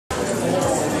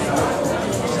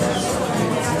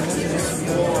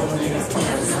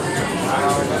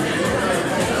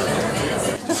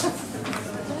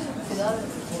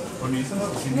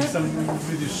sam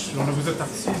vidiš, vous êtes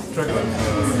artiste, čega?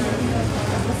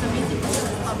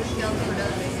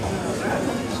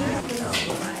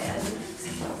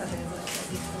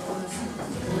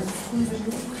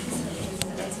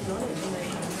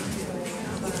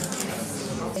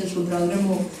 U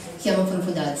programu Hemofarm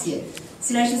Fondacije.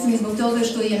 Srećna sam i zbog toga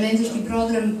što je mentorski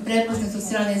program prepoznat od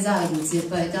strane zajednice,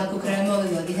 pa je tako krajem ove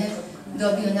godine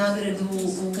dobio nagradu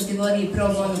u kategoriji Pro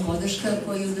Bono podrška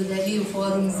koju dodeljuju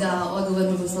Forum za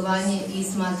odgovorno poslovanje i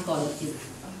Smart Collective.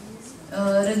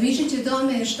 Razmišljajući o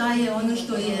tome šta je ono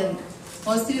što je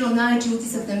ostavilo najveći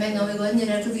utisak na mene ove godine,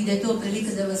 rekla bih da je to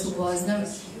prilika da vas upoznam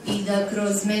i da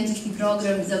kroz mentorski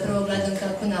program zapravo gledam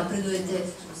kako napredujete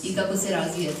i kako se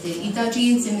razvijate. I ta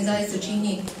činjenica me zaista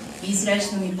čini i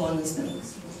srećnom i ponosnom.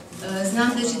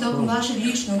 Znam da će tokom vašeg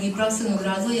ličnog i profesionalnog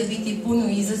razvoja biti puno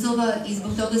izazova i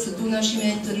zbog toga su tu naši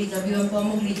mentori da bi vam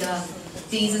pomogli da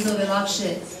te izazove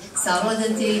lakše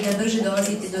savladate i da brže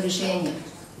dolazite do rješenja.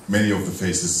 Many of the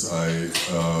faces I,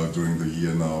 during the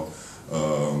year now,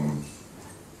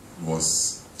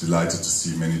 was delighted to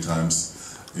see many times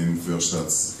in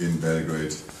Fürstadt, in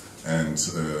Belgrade, and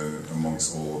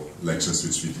amongst all lectures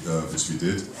which we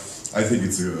did. I think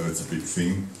it's a big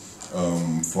thing.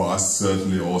 For us,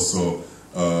 certainly also,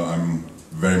 I'm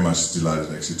very much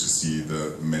delighted actually to see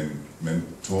the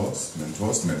mentors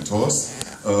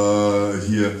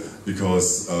here,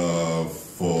 because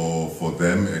for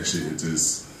them actually it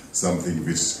is something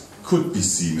which could be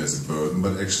seen as a burden,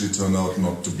 but actually turned out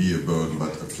not to be a burden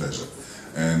but a pleasure.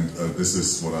 And this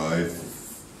is what I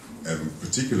am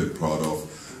particularly proud of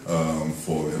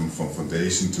for the Hemofarm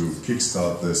Foundation, to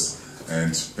kickstart this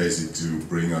and basically to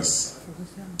bring us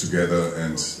together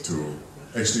and to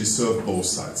actually serve both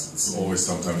sides. It's always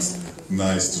sometimes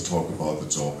nice to talk about the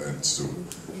job and to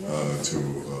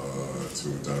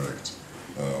direct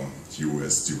you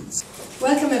as students.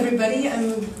 Welcome everybody.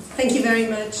 Thank you very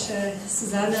much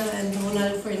Susanna and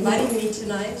Ronald for inviting me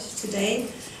today.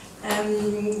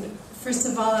 First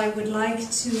of all, I would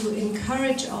like to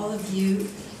encourage all of you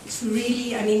to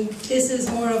really, I mean, this is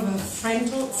more of a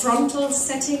frontal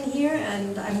setting here,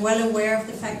 and I'm well aware of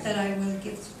the fact that I will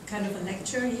give kind of a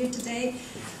lecture here today.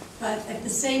 But at the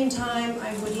same time,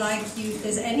 I would like you, if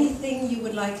there's anything you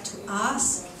would like to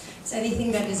ask, if there's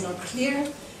anything that is not clear,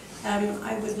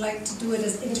 I would like to do it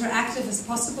as interactive as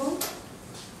possible.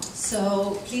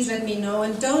 So please let me know,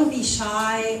 and don't be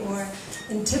shy or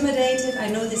intimidated. I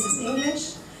know this is English.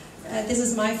 This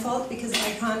is my fault because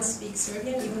I can't speak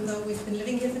Serbian, even though we've been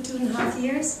living here for 2.5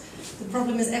 years. The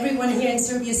problem is everyone here in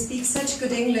Serbia speaks such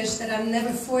good English that I'm never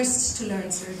forced to learn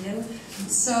Serbian.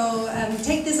 So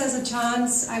take this as a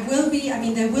chance. There will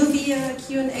be a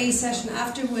Q&A session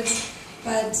afterwards,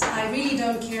 but I really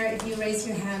don't care if you raise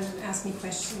your hand and ask me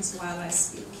questions while I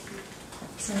speak.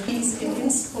 So he's in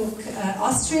Innsbruck,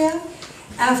 Austria.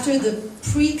 After the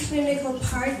preclinical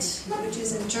part, which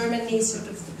is in Germany, sort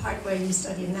of the part where you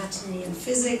study anatomy and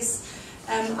physics,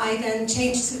 I then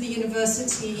changed to the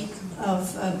University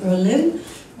of Berlin,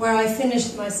 where I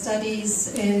finished my studies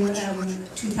in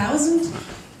 2000.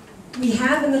 We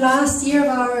have in the last year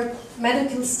of our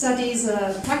medical studies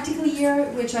a practical year,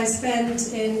 which I spent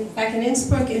back in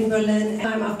Innsbruck in Berlin.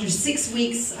 And after 6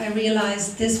 weeks, I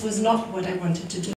realized this was not what I wanted to do.